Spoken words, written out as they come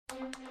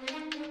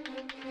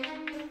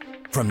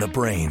From the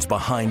brains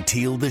behind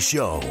Teal the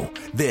Show,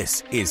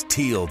 this is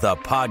Teal the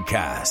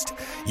Podcast,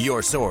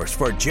 your source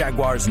for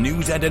Jaguars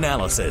news and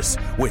analysis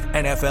with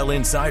NFL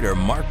insider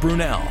Mark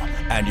Brunell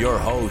and your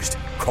host,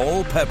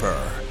 Cole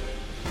Pepper.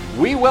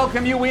 We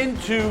welcome you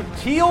into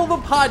Teal the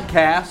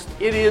Podcast.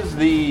 It is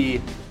the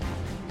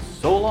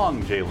So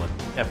Long Jalen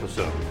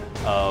episode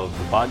of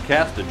the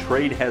podcast. A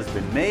trade has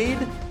been made.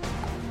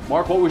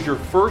 Mark, what was your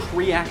first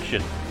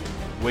reaction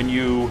when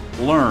you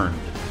learned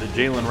that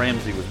Jalen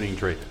Ramsey was being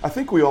traded? I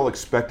think we all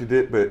expected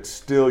it, but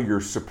still you're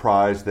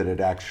surprised that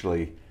it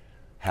actually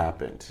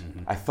happened.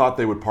 Mm-hmm. I thought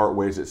they would part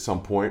ways at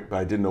some point, but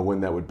I didn't know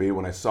when that would be.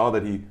 When I saw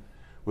that he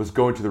was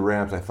going to the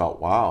Rams, I thought,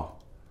 wow.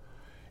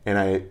 And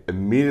I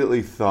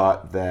immediately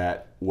thought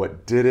that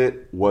what did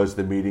it was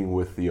the meeting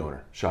with the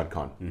owner, Shad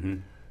Khan. Mm-hmm.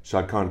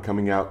 Shad Khan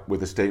coming out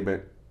with a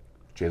statement,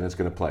 Jalen's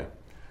going to play.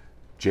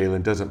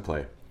 Jalen doesn't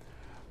play.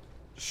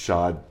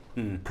 Shad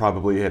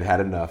probably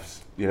had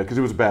enough, because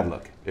it was a bad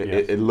look.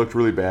 It looked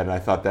really bad, and I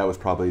thought that was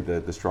probably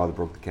the straw that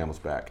broke the camel's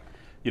back.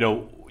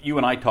 You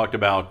and I talked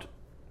about,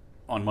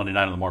 on Monday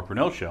night on the Mark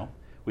Brunell Show,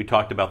 we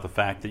talked about the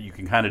fact that you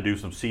can kind of do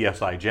some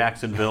CSI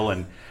Jacksonville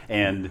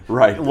and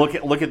right. look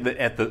at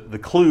the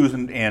clues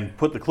and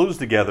put the clues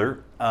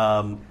together,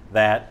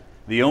 that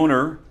the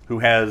owner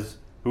who is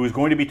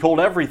going to be told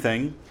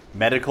everything,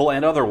 medical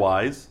and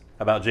otherwise,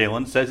 about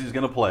Jalen, says he's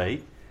going to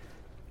play.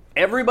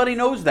 Everybody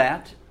knows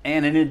that.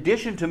 And in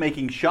addition to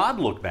making Shad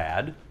look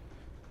bad,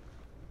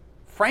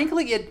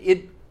 frankly,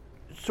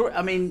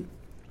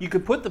 you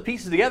could put the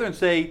pieces together and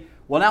say,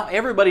 well, now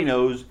everybody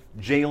knows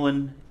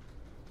Jalen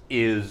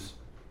is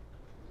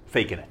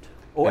faking it.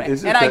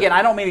 Again,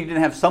 I don't mean he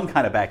didn't have some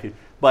kind of backing,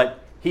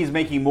 but he's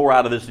making more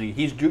out of this.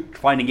 He's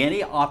finding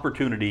any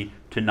opportunity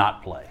to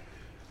not play.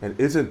 And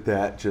isn't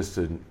that just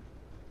an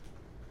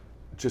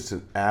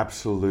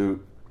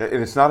absolute?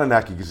 And it's not an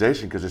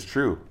accusation because it's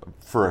true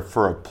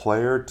for a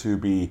player to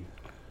be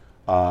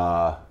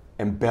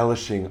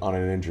embellishing on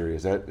an injury.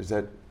 Is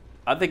that?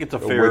 I think it's a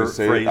fair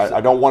phrase. I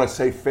don't want to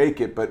say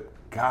fake it, but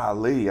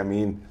golly, I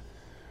mean,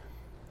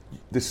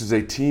 this is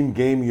a team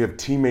game. You have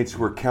teammates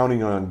who are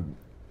counting on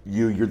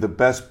you. You're the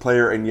best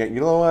player, and yet,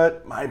 you know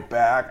what? My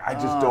back. I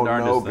just don't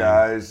know,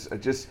 guys. I'm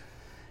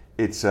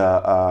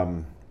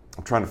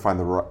trying to find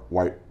the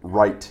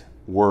right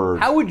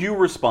word. How would you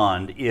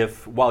respond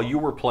if, while you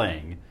were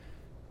playing,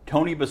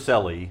 Tony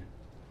Boselli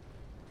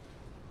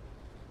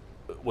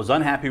was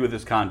unhappy with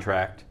his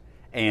contract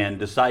and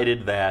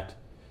decided that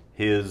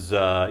his,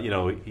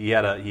 he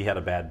had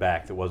a bad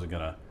back that wasn't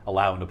going to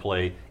allow him to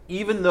play,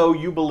 even though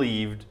you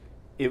believed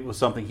it was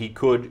something he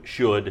could,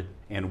 should,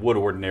 and would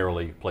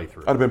ordinarily play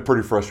through? I'd have been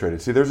pretty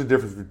frustrated. See, there's a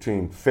difference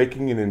between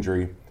faking an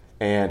injury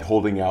and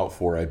holding out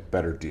for a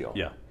better deal.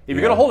 Yeah. If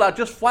you're going to hold out,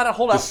 just flat out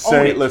hold out. Just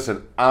say,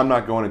 listen, I'm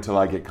not going until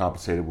I get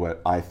compensated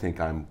what I think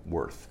I'm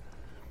worth.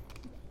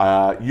 You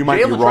might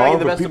be wrong. Jalen's trying to get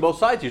the best of both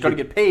sides. He's trying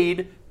to get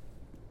paid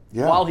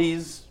while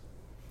he's...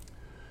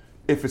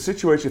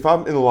 If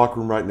I'm in the locker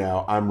room right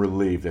now, I'm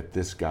relieved that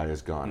this guy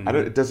is gone. Mm-hmm.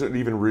 It doesn't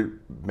even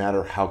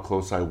matter how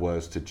close I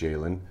was to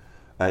Jalen.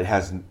 It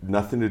has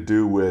nothing to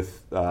do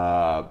with, being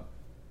a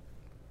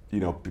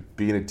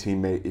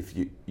teammate. If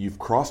you've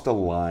crossed a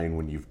line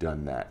when you've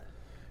done that,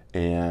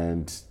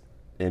 and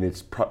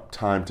it's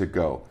time to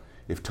go.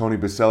 If Tony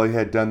Boselli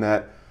had done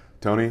that,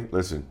 Tony,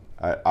 listen,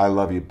 I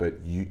love you, but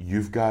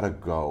you've got to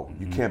go.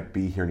 Mm-hmm. You can't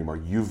be here anymore.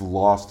 You've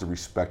lost the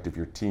respect of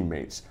your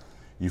teammates.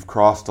 You've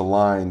crossed a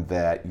line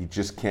that you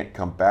just can't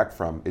come back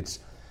from.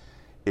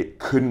 It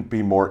couldn't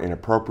be more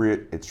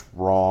inappropriate. It's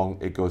wrong.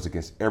 It goes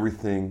against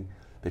everything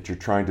that you're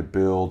trying to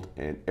build,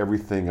 and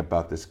everything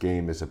about this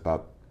game is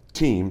about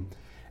team,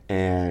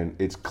 and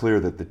it's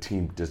clear that the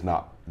team does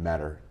not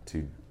matter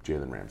to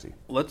Jalen Ramsey.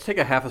 Let's take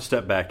a half a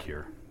step back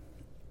here,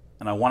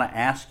 and I want to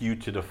ask you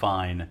to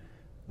define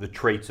the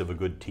traits of a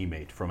good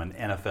teammate from an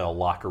NFL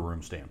locker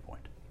room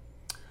standpoint.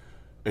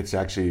 It's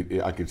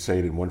actually, I could say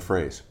it in one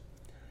phrase.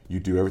 You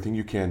do everything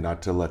you can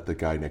not to let the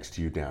guy next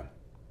to you down.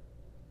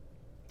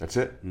 That's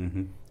it.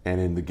 Mm-hmm.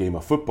 And in the game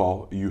of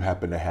football, you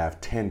happen to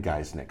have 10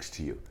 guys next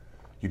to you.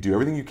 You do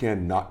everything you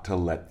can not to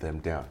let them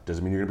down.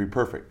 Doesn't mean you're going to be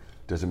perfect.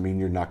 Doesn't mean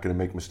you're not going to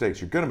make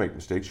mistakes. You're going to make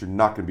mistakes. You're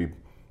not going to be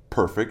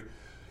perfect.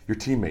 Your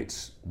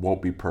teammates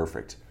won't be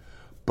perfect.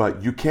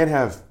 But you can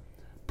have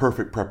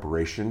perfect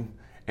preparation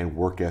and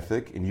work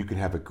ethic, and you can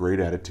have a great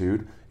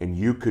attitude, and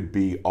you could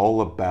be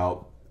all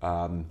about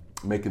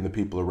making the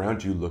people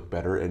around you look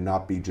better and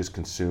not be just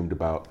consumed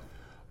about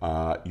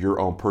your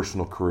own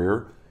personal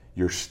career,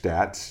 your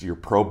stats, your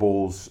Pro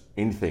Bowls,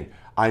 anything.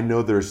 I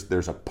know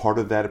there's a part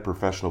of that in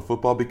professional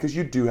football because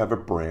you do have a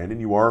brand and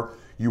you are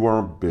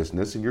a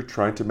business and you're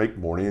trying to make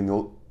more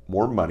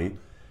money. And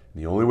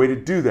the only way to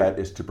do that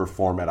is to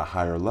perform at a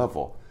higher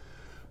level.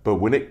 But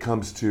when it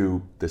comes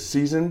to the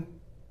season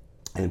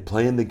and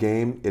playing the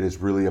game, it is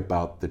really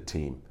about the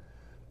team.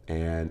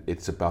 And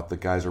it's about the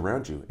guys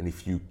around you. And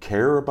if you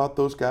care about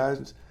those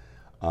guys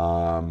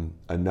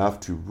enough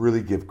to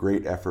really give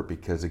great effort,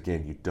 because,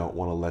 again, you don't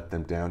want to let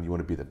them down. You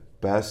want to be the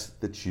best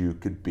that you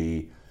could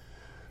be.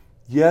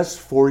 Yes,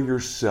 for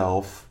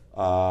yourself,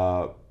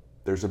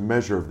 There's a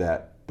measure of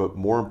that, but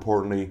more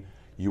importantly,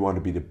 you want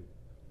to be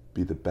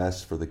the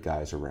best for the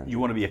guys around you. You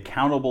want to be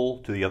accountable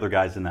to the other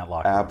guys in that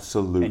locker room.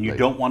 Absolutely. And you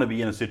don't want to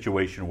be in a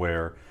situation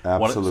where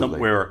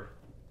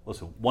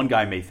one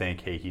guy may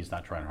think, hey, he's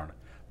not trying hard.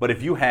 But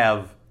if you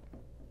have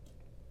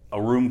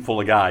a room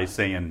full of guys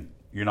saying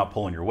you're not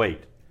pulling your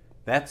weight,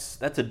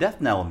 that's a death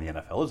knell in the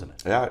NFL, isn't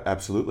it? Yeah,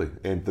 absolutely.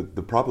 And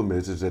the problem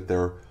is that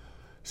there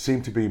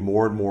seem to be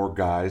more and more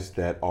guys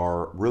that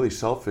are really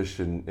selfish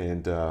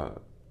and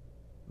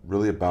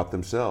really about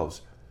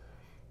themselves.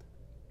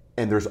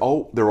 And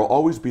there will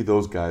always be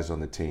those guys on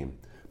the team.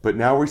 But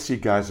now we see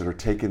guys that are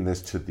taking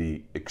this to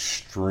the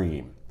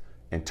extreme.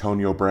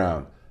 Antonio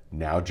Brown,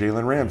 now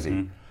Jalen Ramsey.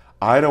 Mm-hmm.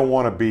 I don't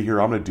want to be here.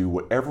 I'm going to do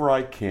whatever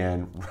I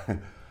can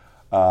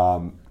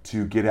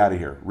to get out of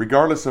here,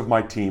 regardless of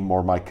my team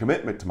or my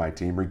commitment to my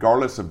team,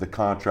 regardless of the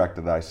contract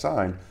that I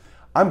signed.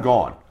 I'm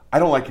gone. I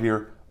don't like it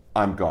here.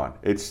 I'm gone.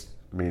 It's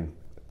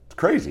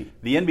crazy.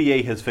 The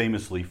NBA has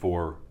famously,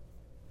 for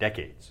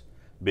decades,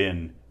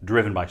 been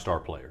driven by star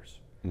players.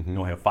 Mm-hmm.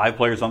 You have 5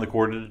 players on the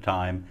court at a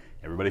time.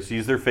 Everybody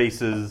sees their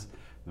faces.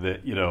 The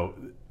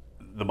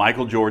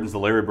Michael Jordans, the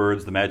Larry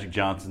Birds, the Magic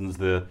Johnsons,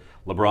 the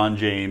LeBron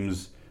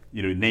James.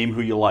 Name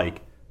who you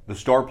like. The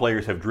star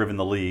players have driven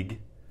the league.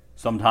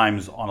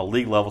 Sometimes on a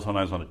league level,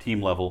 sometimes on a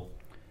team level.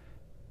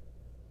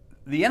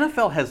 The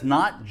NFL has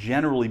not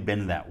generally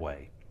been that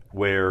way,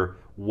 where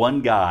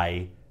one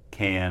guy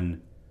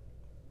can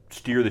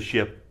steer the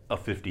ship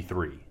of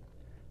 53.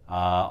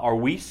 Are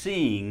we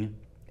seeing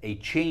a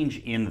change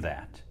in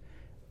that?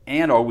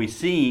 And are we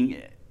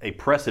seeing a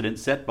precedent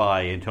set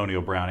by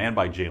Antonio Brown and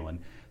by Jalen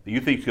that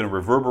you think is going to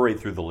reverberate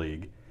through the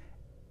league?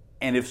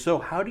 And if so,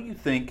 how do you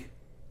think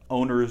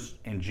owners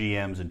and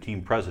GMs and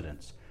team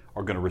presidents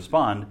are going to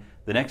respond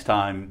the next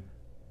time?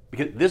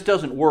 Because this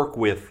doesn't work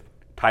with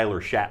Tyler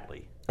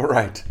Shatley.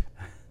 Right.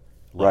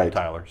 Right.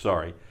 Tyler,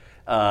 sorry.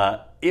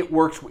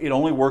 It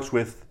only works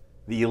with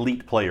the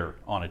elite player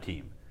on a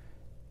team.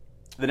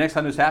 The next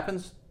time this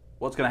happens,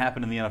 what's going to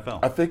happen in the NFL?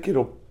 I think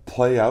it'll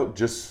play out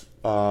just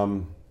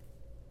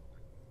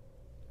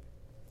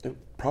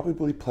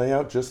probably play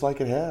out just like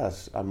it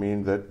has.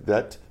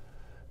 That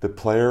the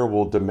player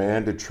will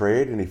demand a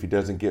trade, and if he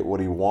doesn't get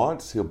what he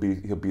wants, he'll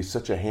be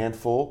such a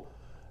handful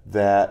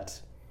that,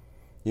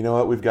 you know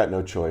what, we've got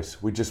no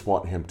choice. We just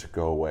want him to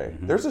go away.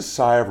 Mm-hmm. There's a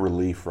sigh of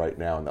relief right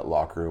now in that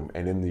locker room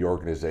and in the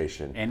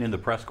organization. And in the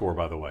press corps,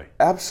 by the way.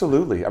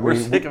 Absolutely. We're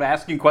sick of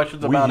asking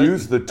questions about it. We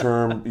use the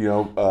term,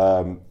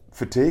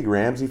 fatigue,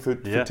 Ramsey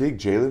fatigue,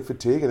 Jalen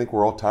fatigue. I think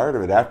we're all tired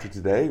of it. After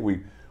today,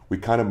 we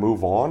kind of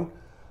move on.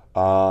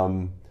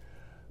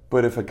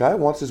 But if a guy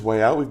wants his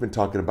way out, we've been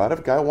talking about it. If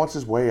a guy wants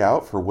his way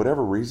out for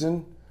whatever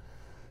reason,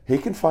 he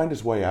can find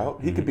his way out.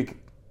 Mm-hmm. He could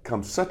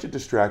become such a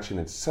distraction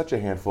and such a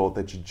handful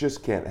that you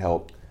just can't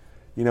help.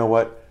 You know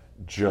what?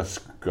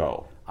 Just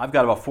go. I've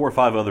got about 4 or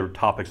 5 other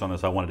topics on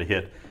this I wanted to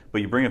hit,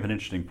 but you bring up an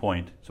interesting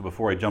point. So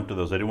before I jump to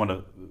those, I do want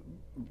to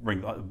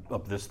bring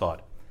up this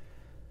thought.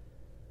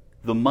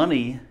 The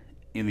money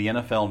in the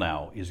NFL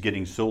now is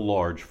getting so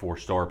large for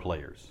star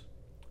players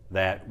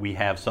that we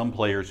have some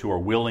players who are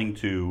willing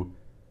to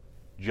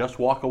just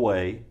walk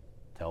away,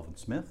 Telvin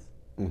Smith,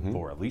 mm-hmm.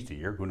 for at least a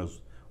year. Who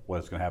knows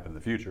what's going to happen in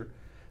the future,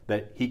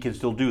 that he can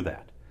still do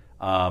that.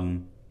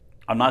 I'm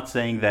not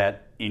saying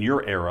that in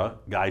your era,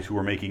 guys who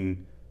were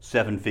making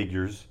 7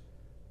 figures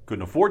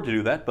couldn't afford to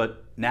do that,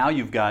 but now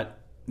you've got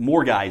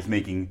more guys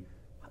making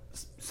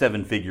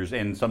 7 figures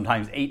and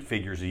sometimes 8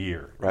 figures a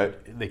year.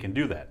 Right. They can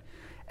do that.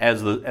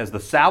 As the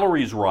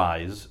salaries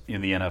rise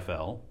in the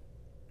NFL,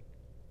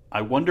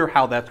 I wonder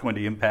how that's going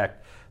to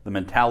impact the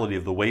mentality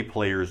of the way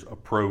players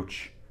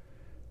approach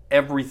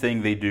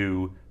everything they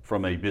do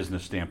from a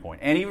business standpoint,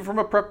 and even from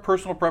a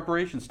personal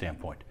preparation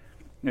standpoint.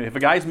 If a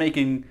guy's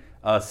making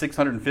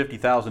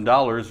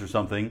 $650,000 or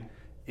something,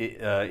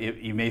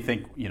 you may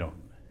think,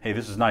 hey,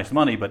 this is nice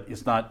money, but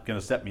it's not going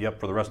to set me up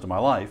for the rest of my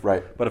life.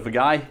 Right. But if a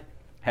guy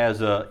has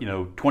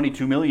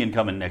 $22 million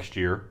coming next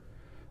year,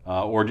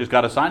 or just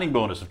got a signing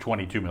bonus of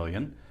 $22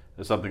 million,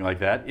 or something like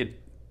that,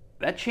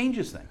 that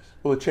changes things.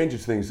 Well, it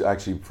changes things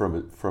actually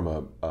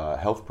from a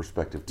health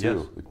perspective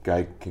too. Yes. The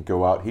guy can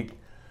go out.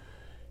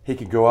 He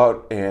can go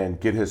out and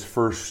get his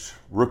first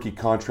rookie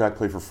contract,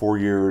 play for 4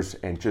 years,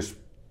 and just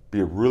be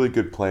a really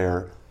good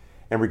player.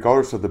 And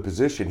regardless of the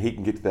position, he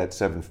can get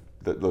to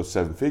those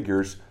 7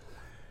 figures.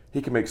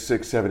 He can make $6,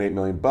 $7, $8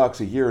 million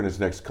a year in his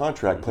next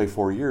contract, play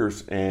 4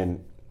 years,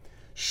 and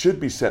should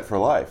be set for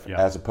life. Yeah.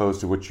 As opposed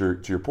to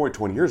to your point,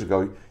 20 years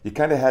ago, you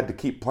kind of had to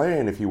keep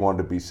playing if you wanted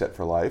to be set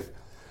for life.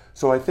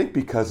 So I think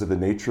because of the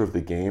nature of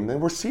the game,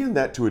 and we're seeing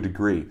that to a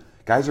degree,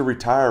 guys are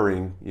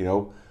retiring,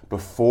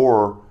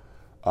 before,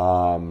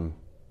 a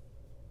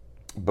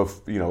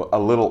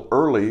little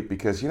early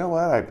because, you know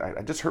what,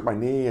 I just hurt my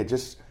knee. I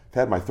just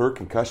had my 3rd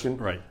concussion.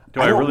 Right.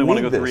 Do I really want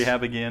to go to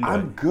rehab again?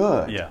 I'm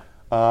good.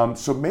 Yeah.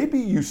 So maybe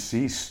you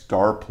see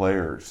star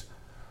players,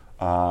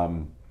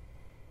 maybe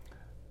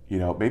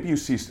you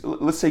see,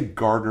 let's say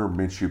Gardner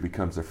Minshew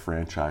becomes a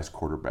franchise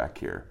quarterback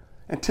here.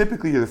 And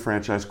typically you're the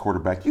franchise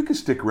quarterback. You can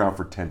stick around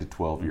for 10 to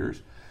 12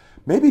 years.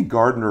 maybe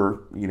Gardner,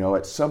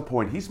 at some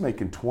point he's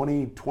making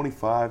 $20,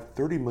 $25,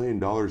 $30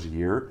 million a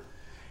year,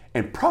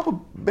 and probably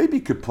maybe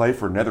could play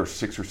for another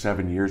 6 or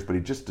 7 years, but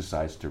he just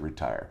decides to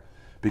retire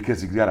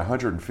because he's got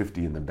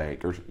 150 in the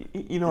bank, or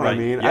you know what I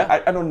mean?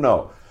 Yeah. I don't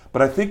know,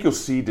 but I think you'll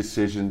see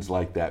decisions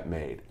like that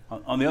made.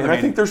 On the other hand,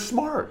 I think they're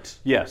smart.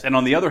 Yes, and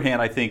on the other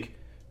hand, I think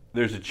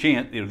there's a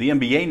chance. The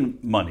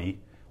NBA money.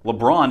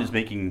 LeBron is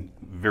making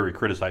very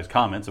criticized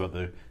comments about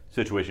the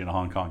situation in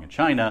Hong Kong and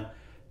China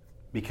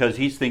because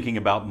he's thinking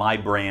about my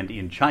brand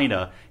in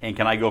China, and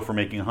can I go from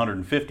making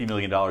 $150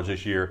 million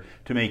this year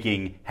to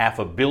making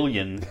 $500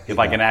 million if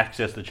I can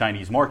access the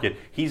Chinese market?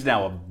 He's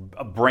now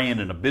a brand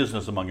and a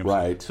business among himself.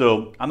 Right.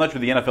 So I'm not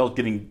sure the NFL is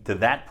getting to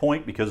that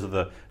point because of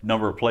the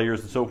number of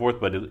players and so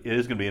forth, but it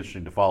is going to be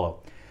interesting to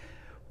follow.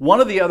 One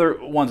of the other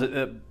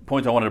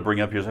points I wanted to bring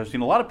up here is I've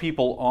seen a lot of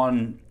people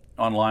online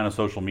on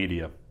social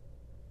media,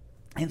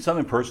 and some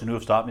in person, who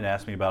have stopped me to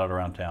ask me about it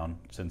around town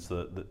since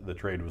the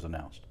trade was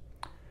announced.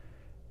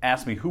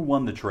 Ask me who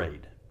won the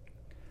trade.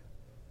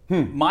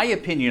 My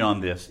opinion on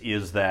this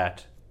is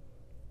that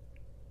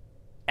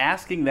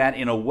asking that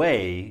in a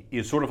way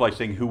is sort of like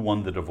saying who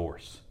won the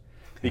divorce.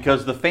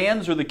 Because the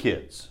fans are the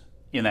kids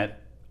in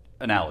that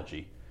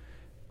analogy.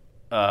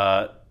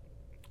 One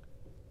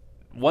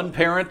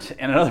parent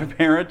and another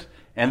parent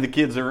and the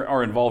kids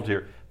are involved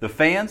here. The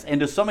fans,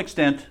 and to some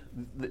extent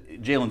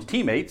Jalen's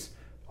teammates,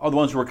 are the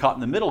ones who are caught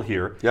in the middle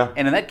here. Yeah.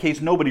 And in that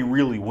case, nobody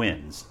really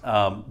wins.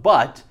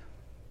 But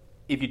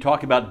if you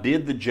talk about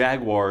did the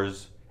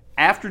Jaguars,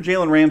 after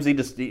Jalen Ramsey,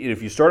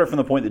 if you start it from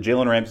the point that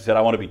Jalen Ramsey said,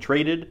 I want to be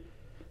traded,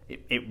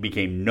 it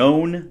became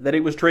known that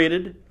it was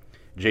traded.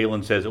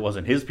 Jalen says it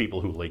wasn't his people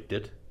who leaked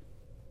it.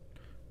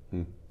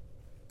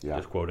 Yeah.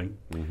 Just quoting.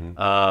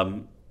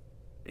 Mm-hmm.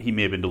 He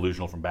may have been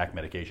delusional from back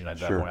medication at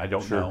that point. I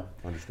don't know.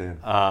 Understand.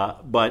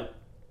 But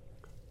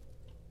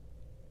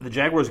the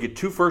Jaguars get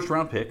 2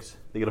 first-round picks.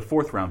 They get a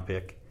 4th-round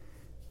pick.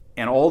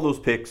 And all those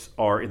picks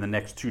are in the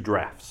next 2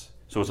 drafts.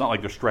 So it's not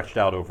like they're stretched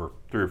out over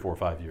 3 or 4 or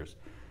 5 years.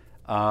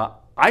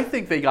 I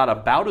think they got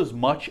about as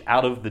much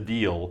out of the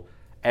deal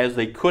as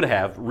they could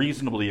have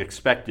reasonably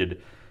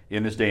expected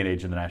in this day and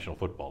age in the National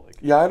Football League.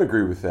 Yeah, I'd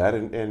agree with that.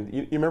 And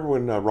you remember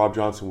when Rob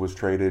Johnson was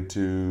traded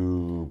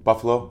to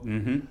Buffalo?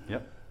 Mm-hmm.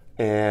 Yep.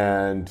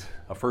 And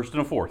a 1st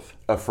and a 4th.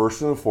 A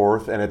 1st and a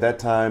 4th. And at that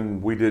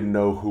time, we didn't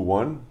know who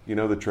won,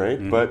 the trade.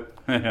 Mm-hmm. But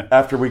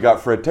after we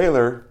got Fred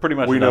Taylor, pretty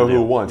much we know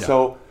who won.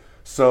 Yeah.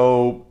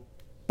 So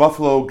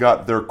Buffalo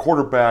got their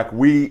quarterback.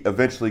 We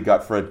eventually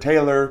got Fred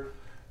Taylor.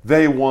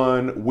 They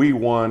won. We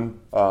won.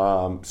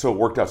 So it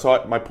worked out.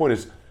 So my point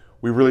is,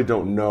 we really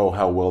don't know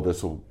how well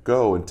this will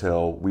go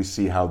until we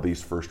see how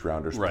these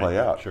first-rounders play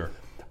out. Sure.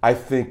 I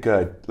think,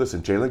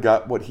 listen, Jalen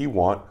got what he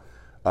want.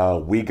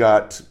 We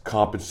got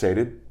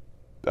compensated.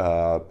 I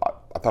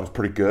thought it was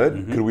pretty good.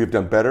 Mm-hmm. Could we have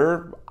done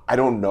better? I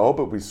don't know,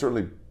 but we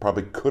certainly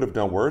probably could have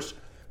done worse.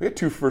 We had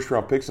 2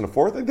 first-round picks and a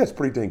 4th. I think that's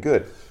pretty dang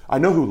good. I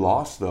know who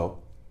lost, though.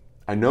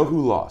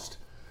 Jalen's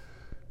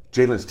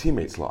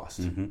teammates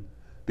lost. Mm-hmm.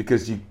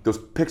 Because those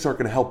picks aren't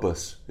going to help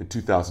us in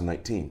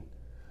 2019.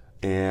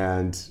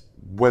 And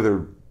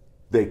whether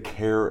they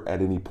care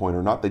at any point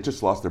or not, they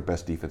just lost their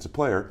best defensive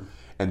player,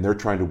 and they're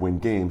trying to win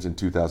games in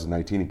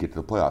 2019 and get to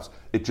the playoffs.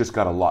 It just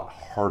got a lot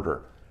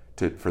harder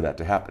for that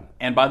to happen.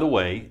 And by the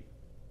way,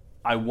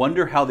 I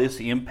wonder how this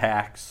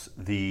impacts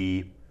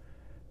the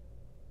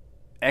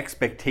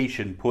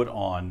expectation put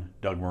on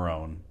Doug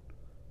Marrone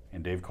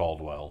and Dave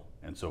Caldwell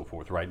and so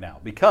forth right now.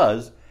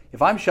 Because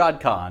if I'm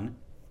Shad Khan,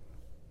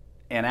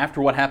 and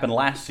after what happened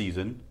last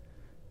season,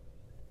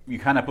 you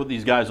kind of put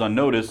these guys on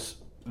notice,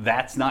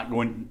 that's not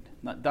going,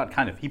 not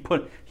kind of,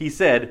 he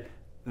said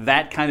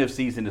that kind of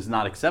season is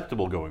not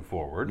acceptable going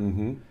forward.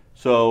 Mm-hmm.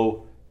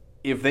 So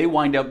if they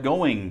wind up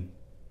going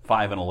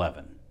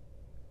 5-11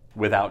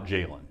 without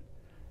Jalen,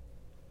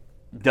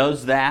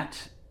 does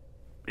that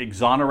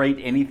exonerate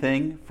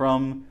anything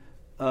from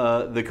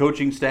the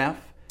coaching staff?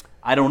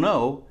 I don't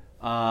know.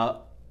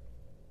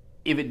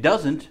 If it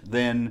doesn't,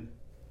 then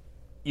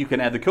you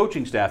can add the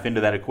coaching staff into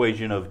that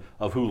equation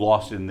of who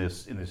lost in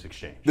this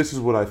exchange. This is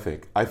what I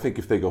think. I think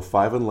if they go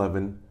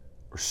 5-11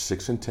 or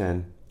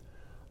 6-10,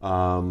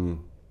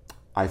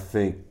 I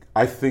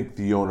think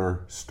the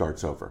owner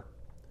starts over.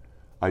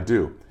 I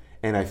do.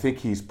 And I think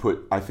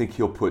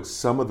he'll put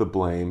some of the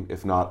blame,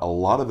 if not a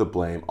lot of the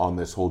blame, on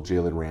this whole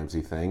Jalen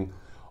Ramsey thing,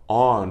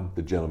 on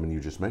the gentleman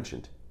you just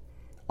mentioned,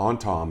 on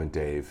Tom and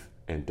Dave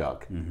and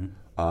Doug. Mm-hmm.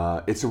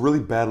 It's a really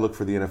bad look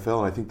for the NFL,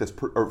 and I think that's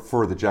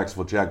for the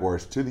Jacksonville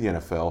Jaguars to the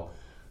NFL,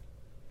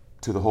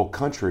 to the whole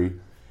country,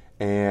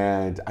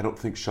 and I don't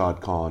think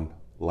Shad Khan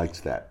likes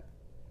that.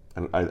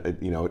 I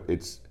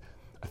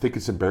think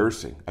it's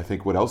embarrassing. I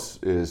think what else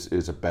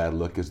is a bad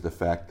look is the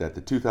fact that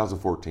the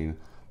 2014,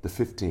 the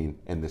 15,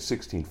 and the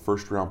 16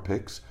 first-round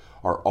picks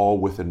are all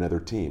with another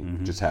team.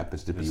 Mm-hmm. It just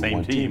happens to be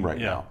one team right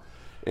now.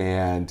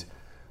 And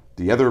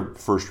the other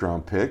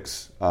first-round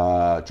picks,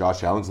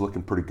 Josh Allen's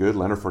looking pretty good.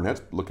 Leonard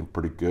Fournette's looking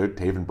pretty good.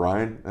 Taven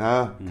Bryan,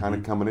 kind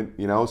of coming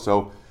in,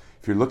 So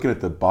if you're looking at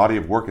the body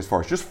of work as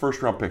far as just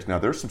first-round picks, now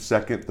there's some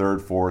second,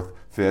 third, fourth,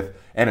 fifth,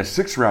 and a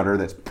sixth-rounder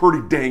that's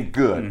pretty dang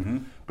good. Mm-hmm.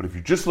 But if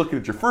you're just looking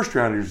at your first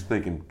round, you're just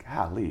thinking,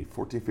 golly,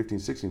 14, 15,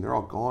 16, they're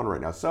all gone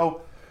right now.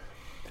 So,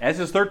 as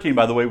is 13,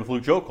 by the way, with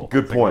Luke Jokel.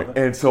 Good point.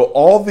 And so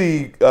all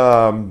the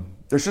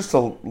there's just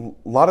a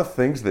lot of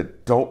things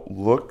that don't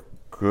look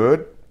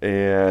good.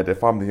 And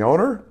if I'm the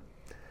owner,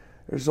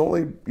 there's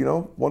only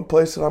one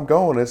place that I'm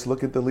going. It's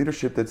look at the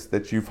leadership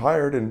that you've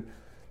hired, and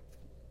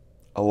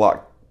a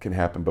lot can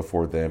happen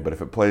before then. But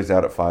if it plays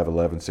out at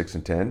 5-11,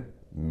 6-10,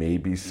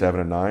 maybe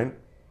 7-9,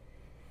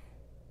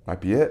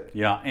 might be it.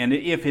 Yeah, and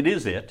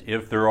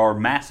if there are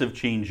massive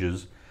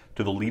changes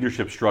to the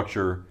leadership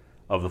structure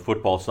of the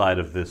football side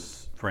of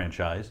this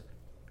franchise,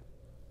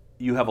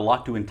 you have a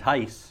lot to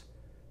entice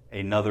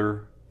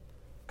another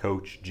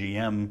coach,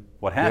 GM,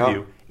 what have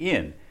you,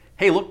 in.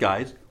 Hey, look,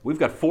 guys, we've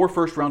got 4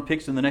 first-round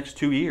picks in the next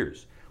 2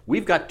 years.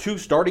 We've got 2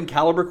 starting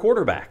caliber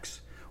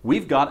quarterbacks.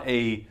 We've got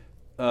a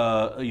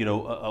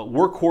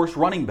workhorse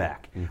running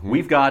back. Mm-hmm.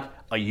 We've got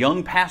a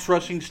young pass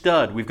rushing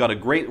stud. We've got a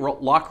great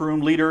locker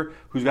room leader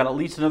who's got at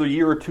least another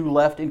year or 2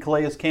 left in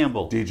Calais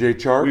Campbell. DJ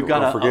Chark. We've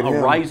got a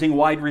rising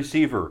wide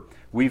receiver.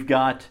 We've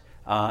got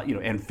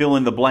and fill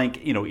in the blank.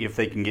 If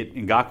they can get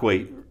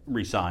Ngakoue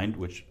re-signed,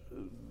 which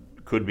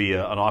could be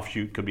an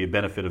offshoot, could be a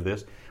benefit of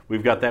this.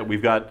 We've got that.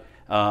 We've got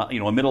a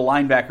middle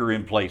linebacker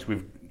in place.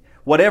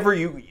 Whatever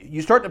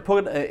you start to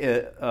put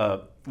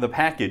the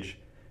package.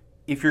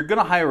 If you're going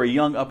to hire a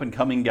young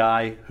up-and-coming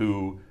guy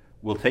who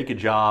will take a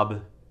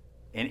job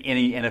in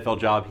any NFL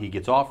job he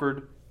gets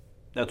offered,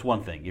 that's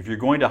one thing. If you're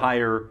going to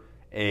hire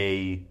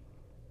a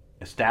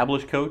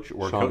established coach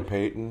or Sean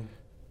Payton,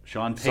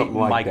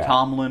 like Mike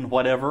Tomlin,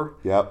 whatever,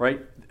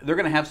 right? They're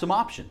going to have some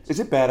options. Is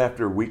it bad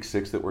after week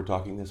 6 that we're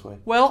talking this way?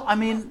 Well, I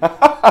mean,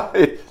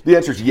 the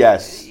answer is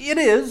yes. It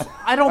is.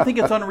 I don't think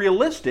it's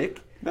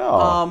unrealistic.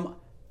 No.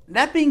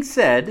 That being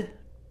said,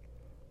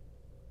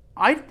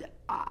 6-10.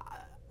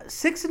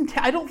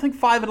 I don't think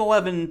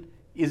 5-11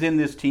 is in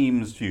this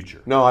team's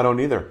future. No, I don't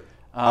either.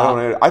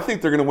 I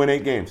think they're going to win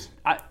 8 games,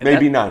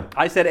 maybe 9.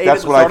 I said 8 at the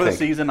start of the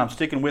season. I'm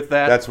sticking with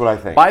that. That's what I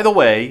think. By the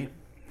way,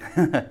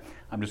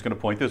 I'm just going to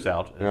point this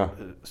out. Yeah.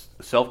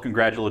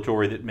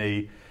 Self-congratulatory that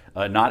may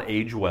not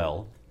age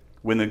well.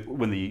 When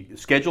the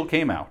schedule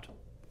came out,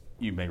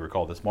 you may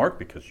recall this, Mark,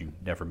 because you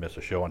never miss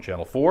a show on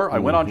Channel 4. I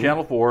went on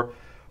Channel 4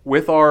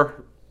 with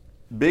our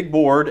big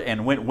board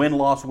and went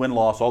win-loss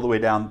all the way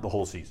down the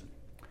whole season.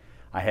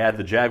 I had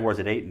the Jaguars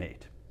at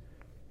 8-8.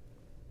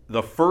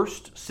 The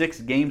first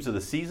 6 games of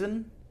the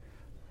season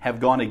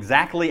have gone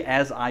exactly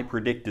as I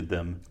predicted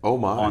them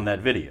on that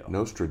video.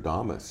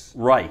 Nostradamus.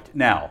 Right.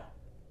 Now,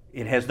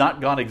 it has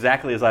not gone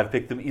exactly as I've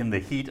picked them in the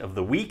heat of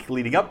the week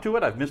leading up to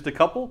it. I've missed a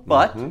couple.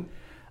 But,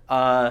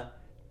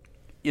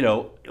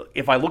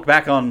 if I look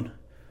back on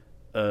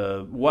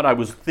what I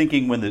was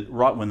thinking when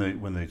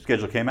the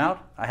schedule came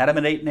out, I had them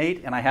at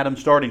 8-8, and I had them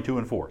starting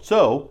 2-4.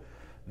 So,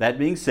 that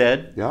being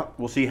said,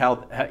 we'll see how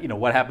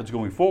what happens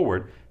going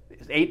forward.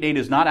 8-8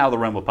 is not out of the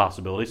realm of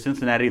possibility.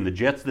 Cincinnati and the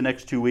Jets the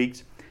next 2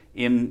 weeks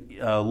in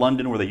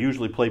London, where they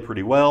usually play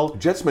pretty well.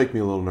 Jets make me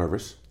a little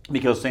nervous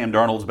because Sam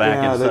Darnold's back.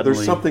 Yeah, and suddenly,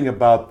 there's something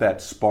about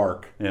that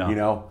spark.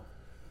 Yeah.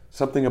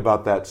 Something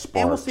about that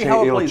spark. And we'll see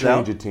how it plays out.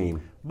 It'll change a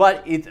team.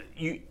 But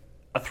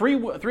a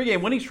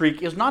three-game winning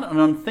streak is not an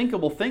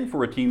unthinkable thing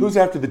for a team. Who's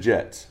after the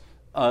Jets?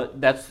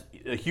 That's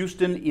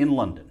Houston in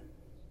London.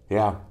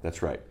 Yeah,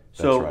 that's right.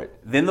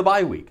 Then the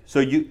bye week.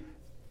 So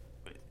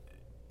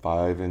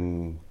 5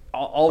 and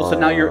all of a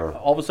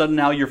sudden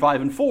now you're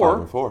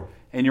 5-4. 5-4.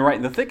 And you're right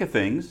in the thick of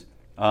things.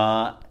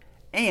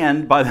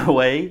 And by the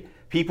way,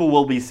 people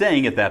will be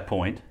saying at that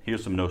point,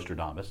 here's some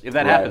Nostradamus. If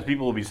that happens,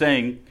 people will be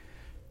saying,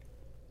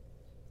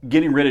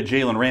 getting rid of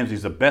Jalen Ramsey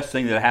is the best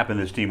thing that happened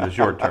to this team in the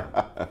short term.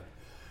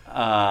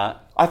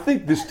 I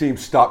think this team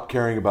stopped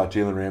caring about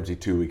Jalen Ramsey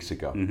 2 weeks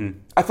ago. Mm-hmm.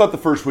 I thought the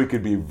first week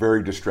could be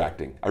very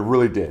distracting. I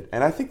really did.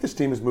 And I think this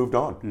team has moved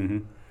on. Mm-hmm.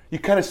 You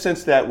kind of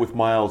sense that with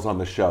Miles on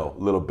the show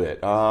a little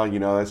bit.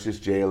 That's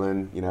just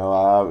Jalen.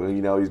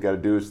 He's got to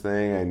do his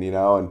thing, and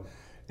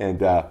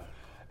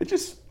it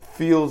just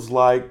feels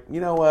like,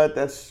 you know what,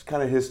 that's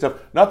kind of his stuff.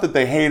 Not that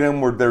they hate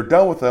him or they're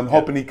done with him,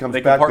 hoping he comes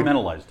back. They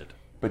compartmentalized it.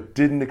 But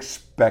didn't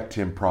expect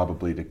him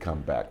probably to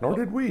come back, nor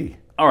did we.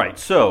 All right,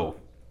 so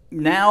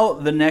now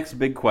the next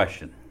big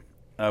question.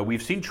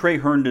 We've seen Trey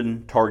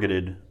Herndon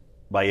targeted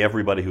by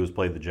everybody who has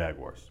played the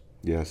Jaguars.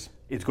 Yes.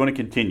 It's going to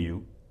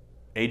continue.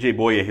 A.J.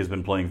 Boye has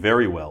been playing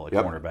very well at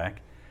cornerback.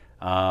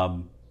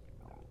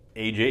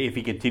 A.J., if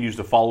he continues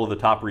to follow the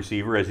top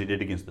receiver as he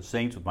did against the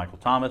Saints with Michael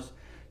Thomas,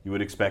 you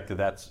would expect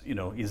that's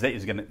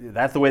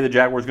the way the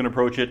Jaguars are going to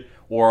approach it,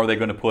 or are they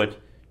going to put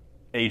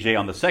A.J.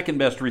 on the second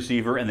best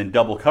receiver and then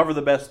double cover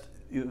the best?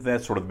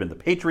 That's sort of been the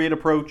Patriot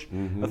approach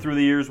through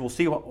the years. We'll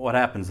see what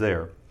happens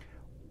there.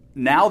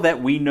 Now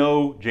that we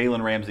know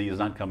Jalen Ramsey is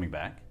not coming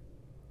back,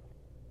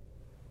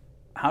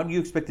 how do you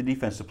expect the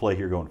defense to play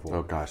here going forward?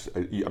 Oh gosh,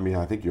 I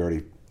think you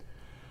already.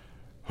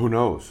 Who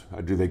knows?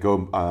 Do they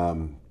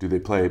go? Do they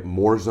play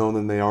more zone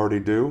than they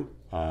already do?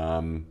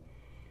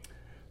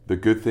 the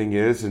good thing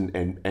is,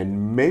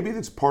 and maybe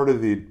that's part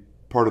of the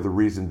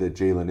reason that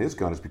Jalen is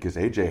gone is because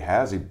AJ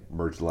has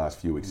emerged the last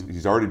few weeks.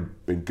 He's already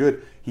been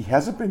good. He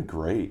hasn't been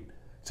great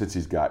since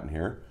he's gotten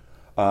here.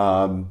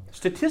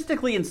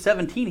 Statistically, in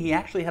 17, he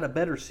actually had a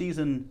better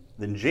season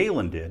than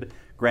Jalen did.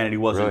 Granted, he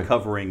wasn't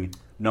covering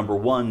number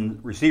one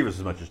receivers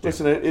as much as Jalen.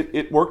 Listen,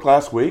 it worked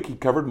last week. He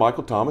covered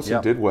Michael Thomas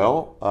and did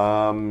well.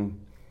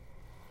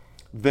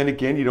 Then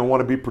again, you don't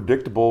want to be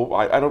predictable.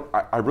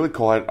 I really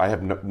call it. I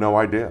have no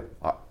idea.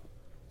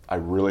 I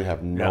really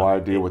have no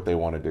idea what they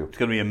want to do. It's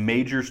going to be a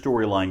major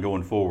storyline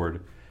going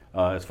forward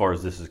as far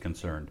as this is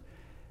concerned.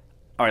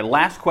 All right,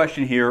 last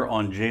question here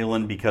on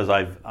Jalen, because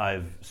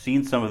I've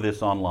seen some of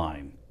this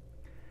online.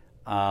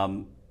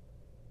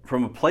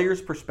 From a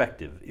player's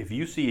perspective, if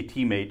you see a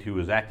teammate who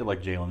has acted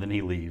like Jalen, then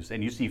he leaves,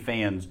 and you see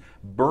fans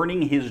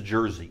burning his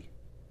jersey,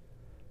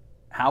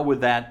 how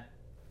would that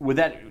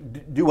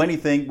do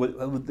anything?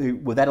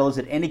 Would that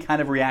elicit any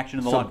kind of reaction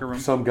in the locker room?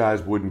 Some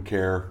guys wouldn't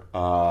care.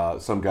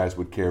 Some guys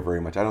would care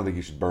very much. I don't think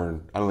you should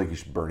burn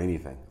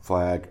anything.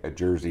 Flag, a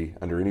jersey,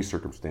 under any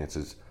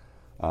circumstances.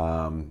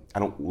 I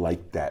don't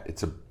like that.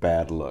 It's a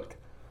bad look.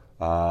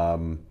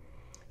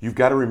 You've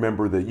got to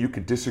remember that you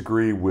could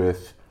disagree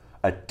with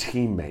a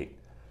teammate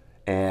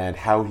and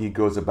how he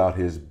goes about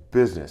his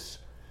business,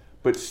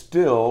 but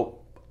still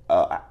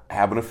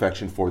have an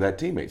affection for that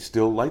teammate.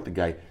 Still like the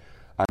guy.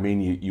 I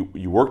mean,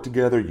 you work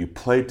together, you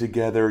play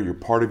together, you're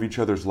part of each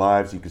other's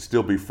lives. You can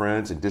still be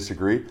friends and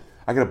disagree.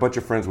 I got a bunch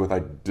of friends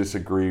I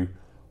disagree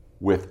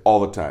with all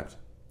the time.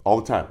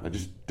 I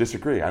just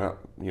disagree. I don't,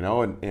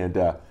 and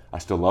I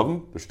still love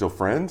them. They're still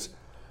friends.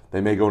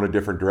 They may go in a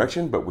different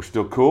direction, but we're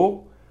still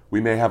cool. We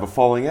may have a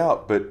falling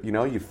out, but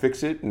you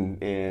fix it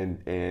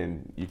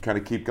and you kind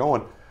of keep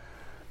going.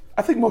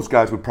 I think most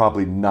guys would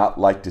probably not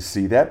like to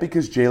see that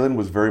because Jalen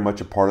was very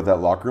much a part of that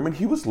locker room and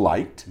he was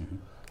liked. Mm-hmm.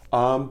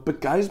 But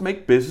guys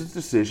make business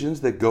decisions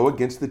that go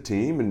against the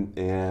team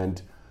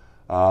and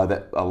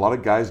that a lot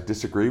of guys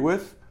disagree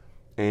with.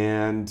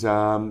 And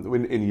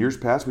in years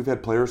past, we've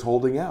had players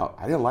holding out.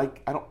 I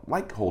don't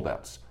like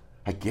holdouts.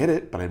 I get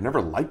it, but I've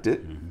never liked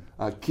it.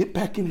 Mm-hmm. Get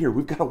back in here.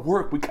 We've got to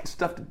work. We've got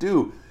stuff to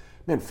do.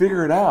 Man,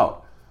 figure it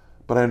out.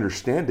 But I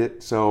understand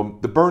it. So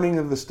the burning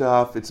of the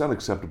stuff, it's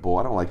unacceptable.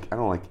 I don't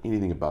like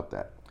anything about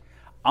that.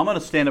 I'm going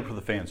to stand up for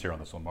the fans here on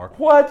this one, Mark.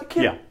 What? You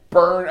can't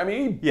burn. I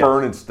mean,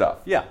 burning stuff.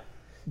 Yeah.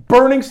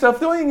 Burning stuff.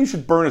 The only thing you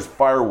should burn is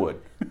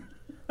firewood.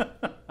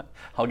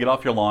 I'll get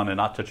off your lawn and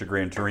not touch a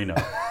Gran Torino.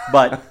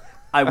 But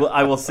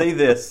I will say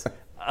this.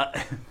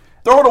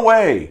 Throw it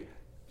away.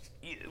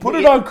 Put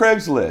it on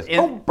Craigslist.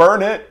 Don't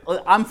burn it.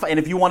 And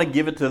if you want to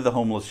give it to the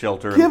homeless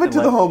shelter. Give it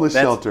to the homeless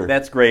shelter.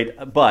 That's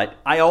great. But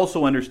I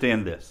also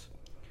understand this.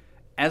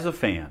 As a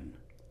fan,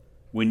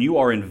 when you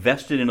are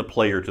invested in a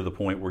player to the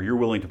point where you're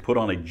willing to put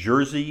on a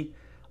jersey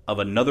of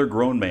another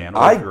grown man, or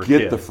I a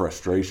get kid, the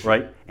frustration.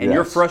 Right? And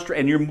you're frustrated,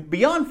 and you're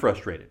beyond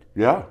frustrated.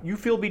 Yeah. You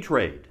feel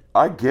betrayed.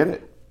 I get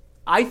it.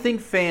 I think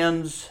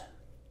fans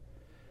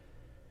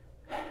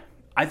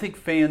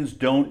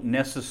don't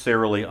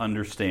necessarily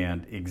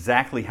understand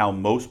exactly how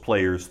most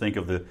players think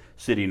of the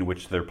city in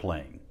which they're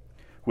playing,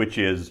 which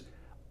is,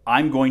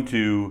 I'm going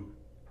to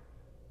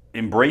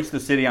embrace the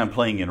city I'm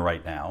playing in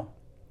right now,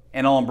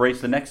 and I'll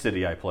embrace the next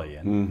city I play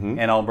in, mm-hmm.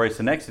 and I'll embrace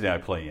the next city I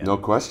play in. No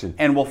question.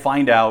 And we'll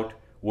find out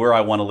where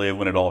I want to live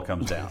when it all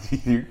comes down.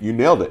 You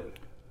nailed it.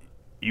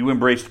 You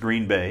embraced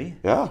Green Bay.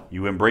 Yeah.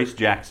 You embraced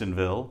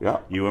Jacksonville. Yeah.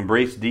 You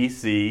embraced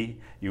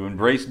D.C. You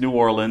embraced New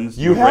Orleans.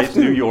 You embraced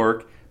have to. New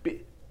York.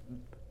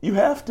 You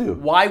have to.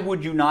 Why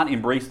would you not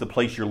embrace the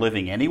place you're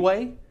living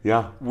anyway?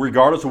 Yeah.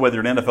 Regardless of whether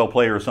you're an NFL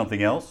player or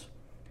something else.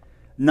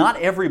 Not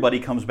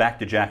everybody comes back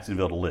to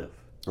Jacksonville to live.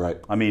 Right.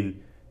 I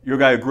mean, you're a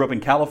guy who grew up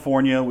in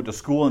California, went to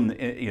school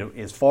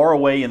as far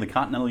away in the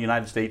continental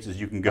United States as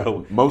you can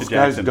go. Most to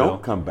guys Jacksonville.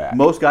 don't come back.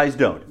 Most guys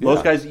don't. Yeah.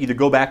 Most guys either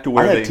go back to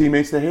where I had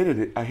teammates that hated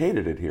it. I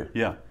hated it here.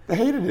 Yeah. They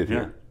hated it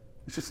here.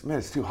 It's just, man,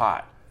 it's too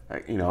hot.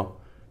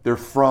 They're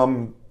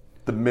from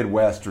the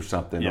Midwest or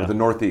something, or the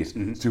Northeast.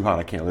 Mm-hmm. It's too hot.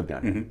 I can't live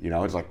down here.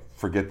 Mm-hmm. It's like,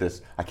 forget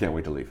this. I can't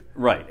wait to leave.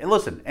 Right. And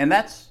listen, and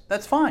that's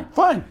fine.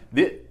 Fine.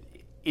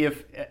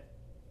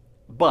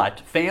 But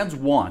fans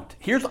want,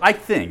 I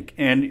think,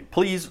 and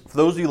please, for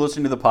those of you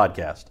listening to the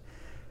podcast,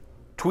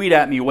 tweet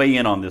at me, weigh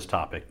in on this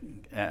topic,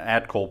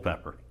 at Colt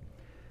Pepper.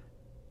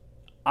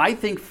 I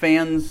think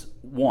fans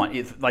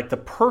want, like the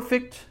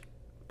perfect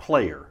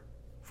player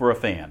for a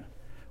fan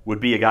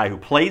would be a guy who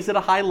plays at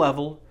a high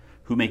level,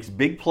 who makes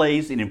big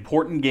plays in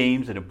important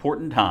games at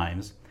important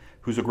times,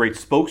 who's a great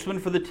spokesman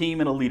for the team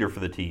and a leader for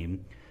the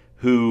team,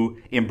 who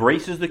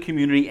embraces the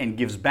community and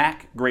gives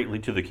back greatly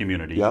to the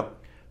community. Yep.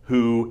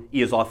 Who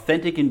is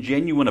authentic and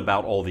genuine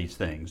about all these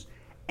things,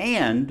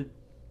 and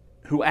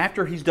who,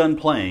 after he's done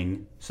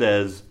playing,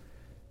 says,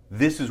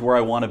 "This is where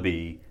I want to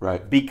be."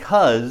 Right.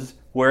 Because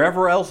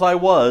wherever else I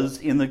was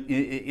in the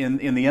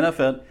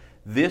NFL,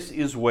 this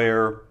is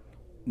where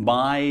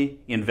my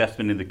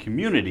investment in the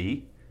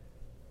community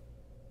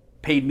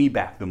paid me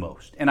back the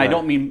most. And right. I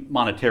don't mean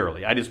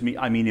monetarily.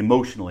 I mean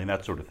emotionally and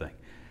that sort of thing.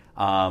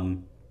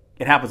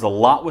 It happens a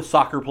lot with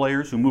soccer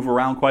players who move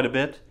around quite a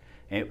bit.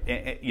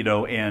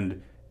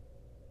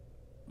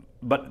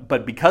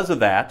 But because of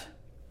that,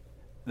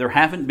 there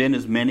haven't been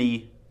as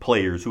many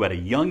players who at a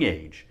young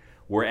age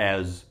were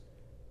as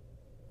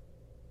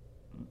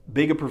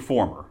big a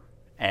performer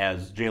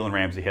as Jalen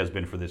Ramsey has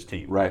been for this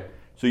team. Right.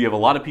 So you have a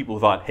lot of people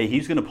who thought, hey,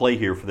 he's going to play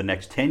here for the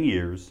next 10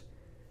 years,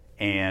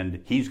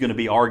 and he's going to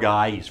be our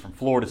guy. He's from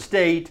Florida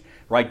State,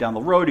 right down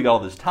the road. He got all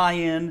this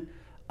tie-in.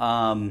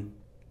 And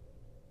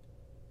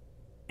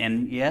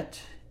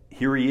yet,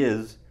 here he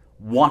is,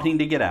 wanting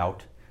to get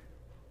out.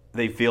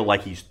 They feel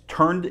like he's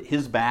turned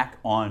his back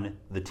on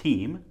the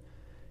team.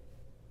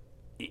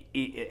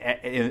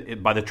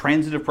 By the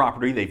transitive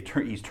property,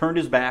 he's turned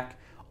his back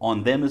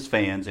on them as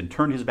fans and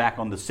turned his back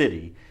on the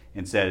city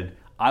and said,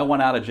 I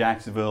want out of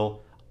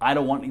Jacksonville. I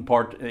don't want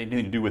anything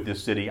to do with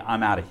this city.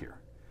 I'm out of here.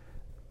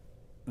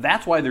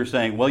 That's why they're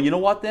saying, well, you know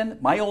what then?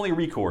 My only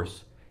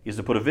recourse is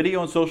to put a video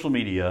on social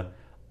media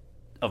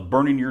of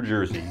burning your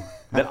jersey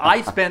that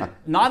I spent,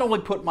 not only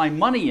put my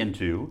money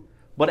into,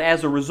 but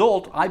as a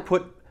result, I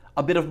put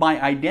a bit of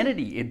my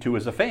identity into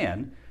as a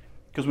fan.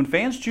 Because when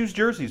fans choose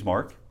jerseys,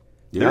 Mark,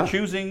 they're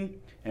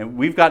choosing, and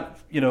we've got,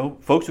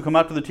 folks who come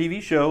out to the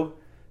TV show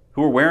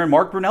who are wearing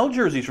Mark Brunell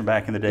jerseys from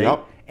back in the day,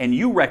 and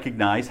you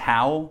recognize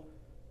how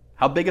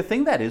big a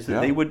thing that is,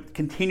 that they would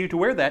continue to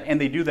wear that, and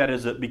they do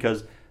that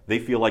because they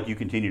feel like you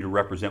continue to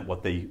represent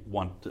what they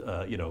want,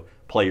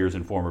 players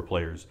and former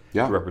players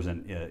to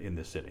represent in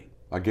this city.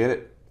 I get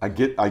it. I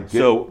get.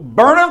 So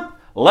burn them.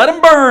 Let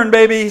them burn,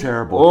 baby. It's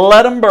terrible.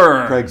 Let them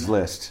burn.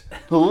 Craigslist.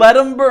 Let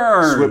them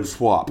burn. Swip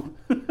swap.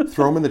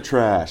 Throw them in the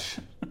trash.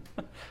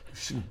 You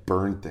should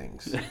burn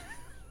things.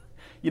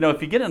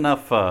 If you get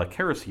enough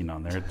kerosene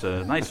on there, it's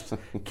a nice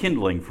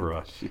kindling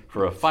for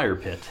a fire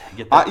pit.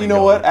 Get that you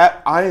know going.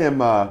 what? I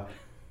am.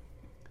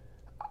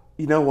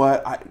 You know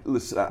what?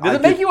 Listen. Does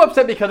it make you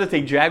upset because it's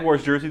a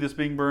Jaguars jersey that's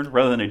being burned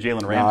rather than a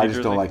Jalen Ramsey jersey? No, I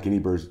just don't like any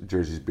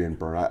jerseys being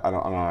burned.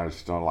 I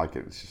just don't like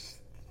it. It's just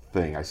a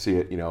thing. I see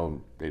it.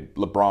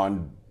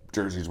 LeBron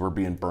jerseys were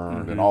being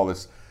burned and all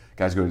this.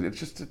 Guys go.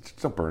 It's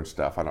some burn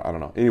stuff. I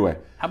don't know. Anyway.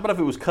 How about if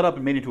it was cut up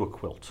and made into a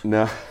quilt?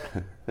 No.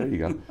 There you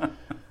go.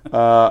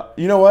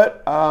 You know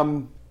what?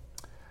 Jalen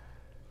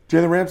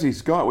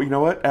Ramsey's gone. Well, you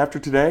know what? After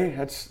today,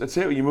 that's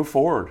it. You move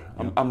forward.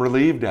 I'm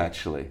relieved,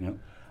 actually. Yep.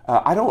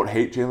 I don't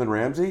hate Jalen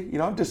Ramsey.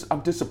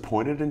 I'm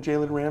disappointed in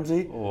Jalen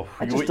Ramsey. Oh,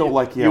 I just don't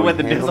like you went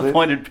the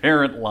disappointed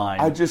parent line.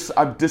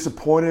 I'm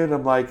disappointed.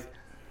 I'm like,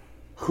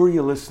 who are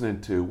you listening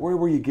to? Where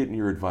were you getting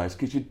your advice?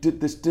 Because you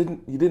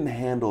didn't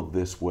handle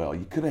this well.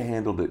 You could have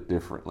handled it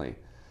differently.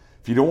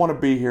 If you don't want to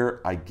be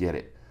here, I get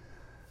it.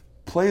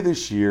 Play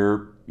this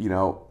year.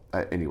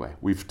 Anyway,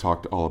 we've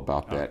talked all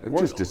about that. I'm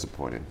just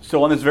disappointed.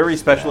 So on this very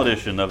special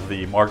edition of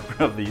the Teal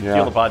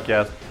the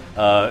Podcast,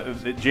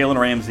 the Jalen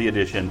Ramsey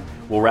edition,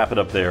 we'll wrap it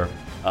up there.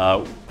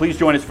 Please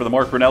join us for the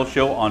Mark Brunell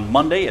Show on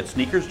Monday at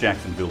Sneakers,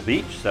 Jacksonville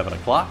Beach, 7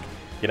 o'clock.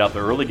 Get out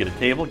there early, get a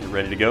table, get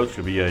ready to go. It's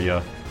going to be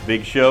a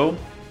big show.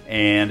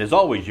 And as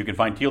always, you can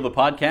find Teal the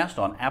Podcast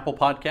on Apple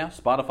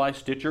Podcasts, Spotify,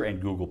 Stitcher, and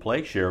Google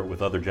Play. Share it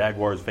with other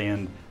Jaguars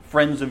fan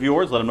friends of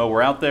yours. Let them know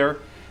we're out there.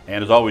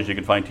 And as always, you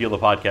can find Teal the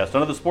Podcast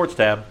under the Sports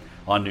tab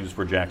on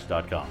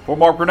newsforjax.com. For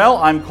Mark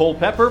Brunell, I'm Cole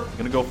Pepper. I'm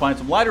going to go find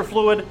some lighter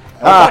fluid.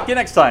 We'll talk to you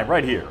next time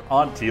right here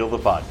on Teal the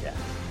Podcast.